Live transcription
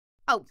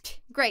Oh,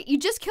 great. You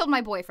just killed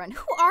my boyfriend.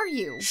 Who are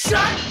you?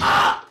 Shut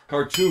up!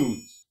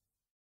 Cartoons.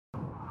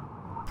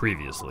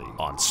 Previously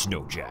on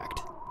Snowjacked.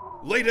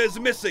 Layta is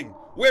missing.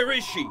 Where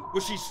is she?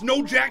 Was she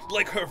snowjacked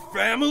like her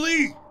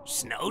family?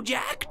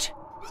 Snowjacked?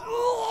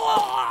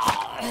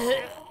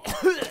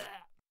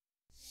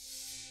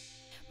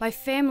 My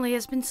family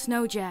has been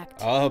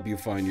snowjacked. I'll help you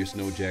find your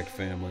snowjacked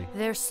family.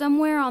 They're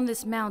somewhere on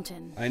this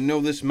mountain. I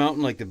know this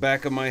mountain like the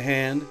back of my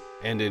hand,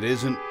 and it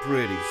isn't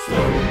pretty.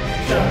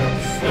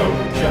 Snowjacked,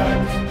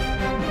 snowjacked,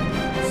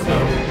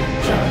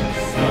 snowjacked,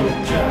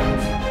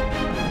 snowjacked,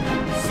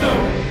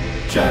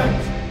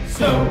 snowjacked,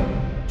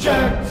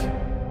 snowjacked.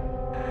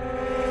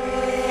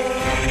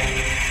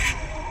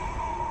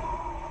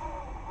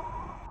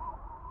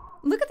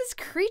 Look at this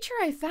creature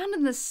I found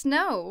in the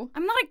snow.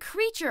 I'm not a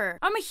creature.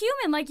 I'm a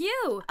human like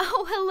you.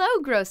 Oh,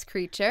 hello, gross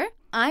creature.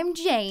 I'm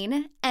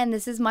Jane, and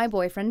this is my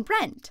boyfriend,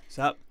 Brent.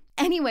 Sup?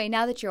 Anyway,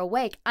 now that you're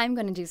awake, I'm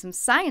gonna do some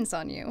science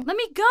on you. Let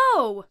me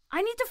go.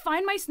 I need to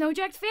find my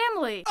snowjacked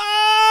family.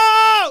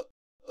 Oh!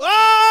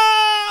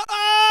 Oh!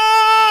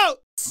 Oh!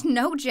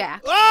 Snowjack.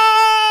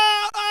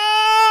 Oh!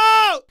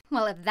 Oh!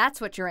 Well, if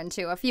that's what you're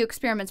into, a few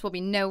experiments will be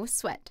no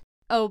sweat.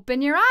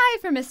 Open your eye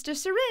for Mr.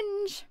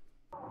 Syringe.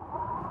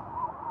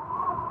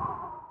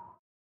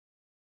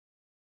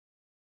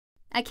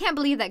 I can't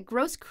believe that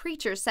gross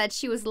creature said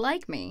she was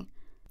like me.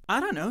 I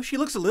don't know. She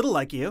looks a little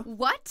like you.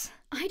 What?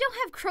 I don't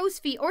have crow's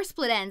feet or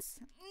split ends.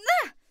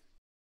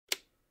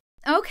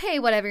 Ah! Okay,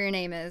 whatever your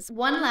name is.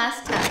 One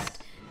last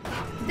test.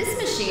 This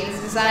machine is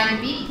designed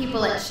to beat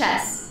people at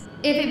chess.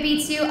 If it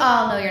beats you,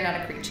 I'll know you're not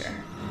a creature.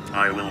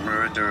 I will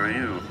murder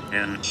you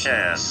in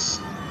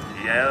chess.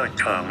 Yeah,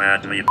 come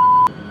at me.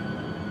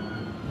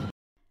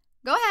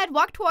 Go ahead,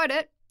 walk toward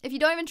it. If you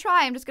don't even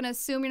try, I'm just gonna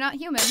assume you're not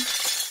human.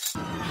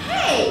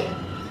 Hey!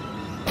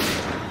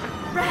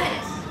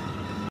 Brent!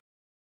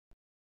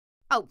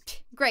 Oh,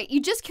 great. You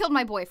just killed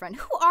my boyfriend.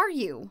 Who are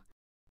you?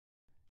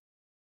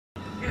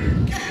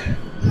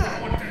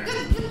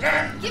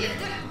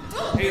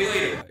 Hey,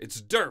 Layta, it's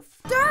Derf.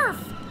 Derf!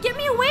 Get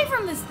me away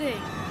from this thing.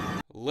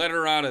 Let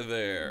her out of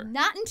there.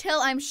 Not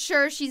until I'm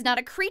sure she's not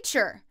a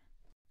creature.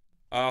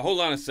 Hold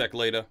on a sec,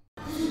 Layta.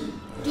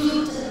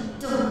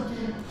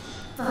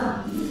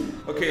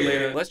 Okay,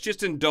 Layta, let's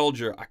just indulge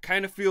her. I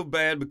kind of feel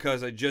bad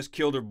because I just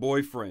killed her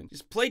boyfriend.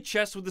 Just play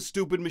chess with the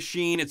stupid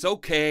machine. It's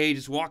okay.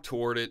 Just walk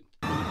toward it.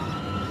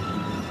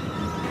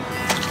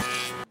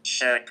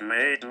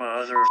 Checkmate,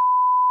 mother.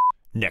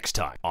 Next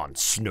time on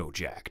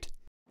Snowjacked.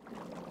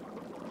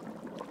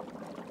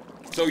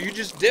 So you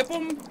just dip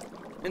them,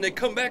 and they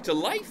come back to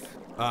life?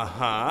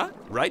 Uh-huh.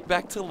 Right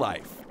back to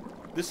life.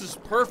 This is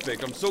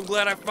perfect. I'm so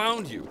glad I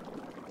found you.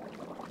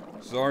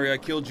 Sorry I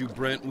killed you,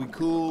 Brent. We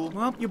cool?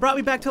 Well, you brought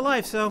me back to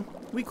life, so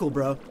we cool,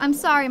 bro. I'm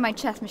sorry my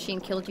chess machine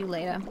killed you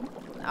later.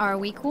 Are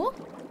we cool?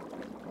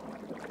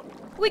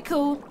 We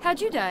cool.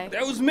 How'd you die?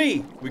 That was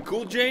me. We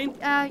cool, Jane?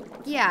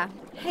 Yeah.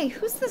 Hey,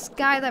 who's this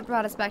guy that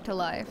brought us back to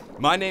life?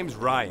 My name's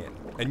Ryan,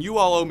 and you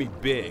all owe me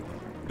big.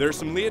 There's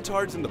some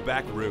leotards in the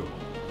back room.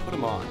 Put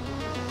them on.